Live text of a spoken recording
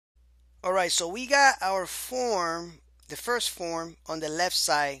All right, so we got our form, the first form on the left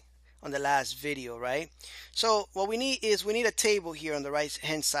side on the last video, right? So what we need is we need a table here on the right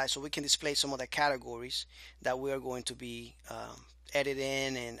hand side so we can display some of the categories that we are going to be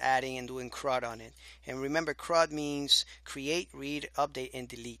editing and adding and doing CRUD on it. And remember, CRUD means create, read, update, and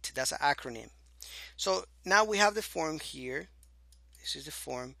delete. That's an acronym. So now we have the form here. This is the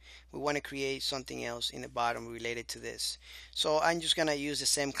form. We want to create something else in the bottom related to this. So I'm just gonna use the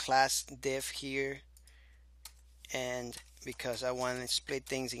same class div here, and because I want to split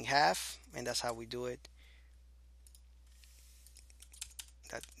things in half, and that's how we do it.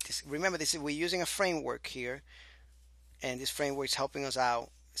 Remember, we're using a framework here, and this framework is helping us out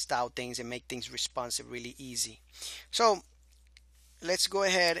style things and make things responsive really easy. So let's go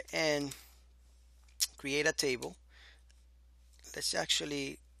ahead and create a table. Let's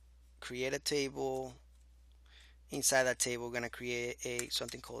actually create a table. Inside that table, we're going to create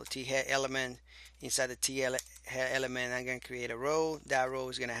something called a t-head element. Inside the t-head element, I'm going to create a row. That row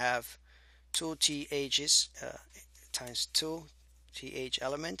is going to have two ths times two th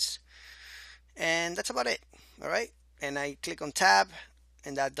elements, and that's about it. All right, and I click on tab,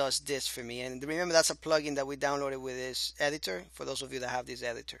 and that does this for me. And remember, that's a plugin that we downloaded with this editor, for those of you that have this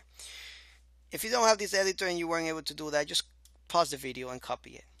editor. If you don't have this editor and you weren't able to do that, just pause the video and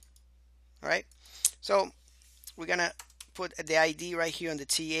copy it. All right, so we're gonna put the ID right here on the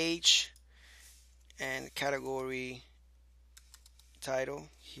th and category title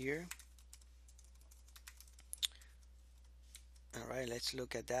here. All right, let's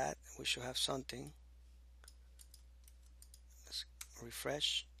look at that. We should have something. Let's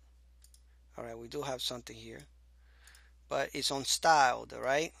refresh. All right, we do have something here, but it's on styled. All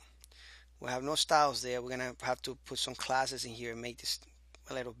right, we have no styles there. We're gonna have to put some classes in here and make this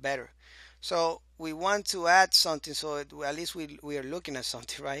a little better. So we want to add something, so at least we are looking at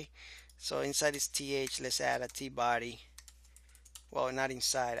something, right? So inside this th, let's add a t-body. Well, not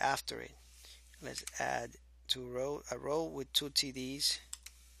inside, after it. Let's add a row with two tds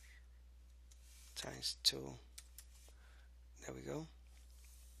times 2. There we go.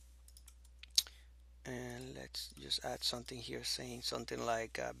 And let's just add something here, saying something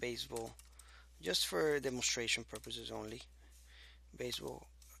like baseball, just for demonstration purposes only. Baseball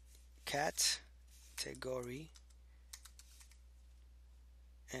cat category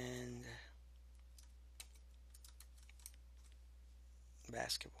and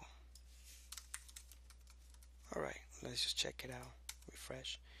basketball. All right, let's just check it out.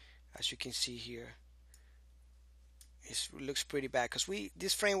 Refresh. As you can see here, it looks pretty bad because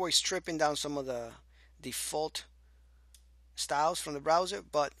this framework is stripping down some of the default styles from the browser,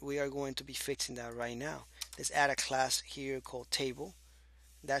 but we are going to be fixing that right now. Let's add a class here called table.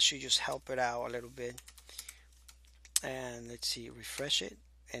 That should just help it out a little bit. And let's see, refresh it,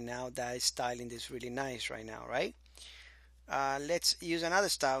 and now that is styling this really nice right now, right? Let's use another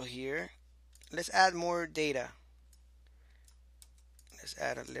style here. Let's add more data. Let's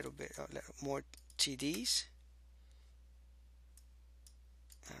add a little bit more TDs.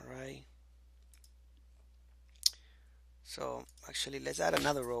 All right. So actually, let's add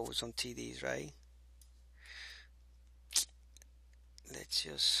another row with some TDs, right? Let's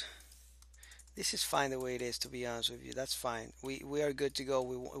just. This is fine the way it is, to be honest with you. That's fine. We are good to go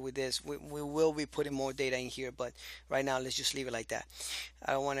with this. We will be putting more data in here, but right now let's just leave it like that.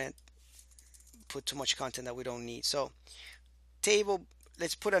 I don't want to put too much content that we don't need. So table,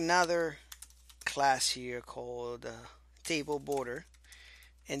 let's put another class here called table border,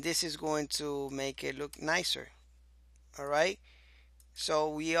 and this is going to make it look nicer. All right, so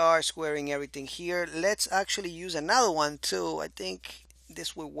we are squaring everything here. Let's actually use another one too. I think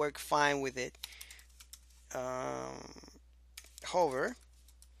this will work fine with it. Hover.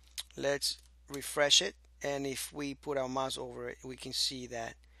 Let's refresh it, and if we put our mouse over it, we can see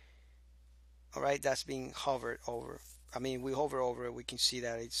that. All right, that's being hovered over. I mean, we hover over it, we can see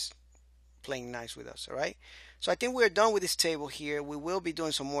that it's playing nice with us. All right, so I think we're done with this table here. We will be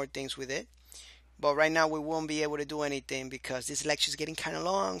doing some more things with it, but right now we won't be able to do anything because this lecture is getting kind of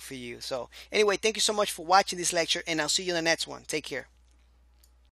long for you. So anyway, thank you so much for watching this lecture, and I'll see you in the next one. Take care.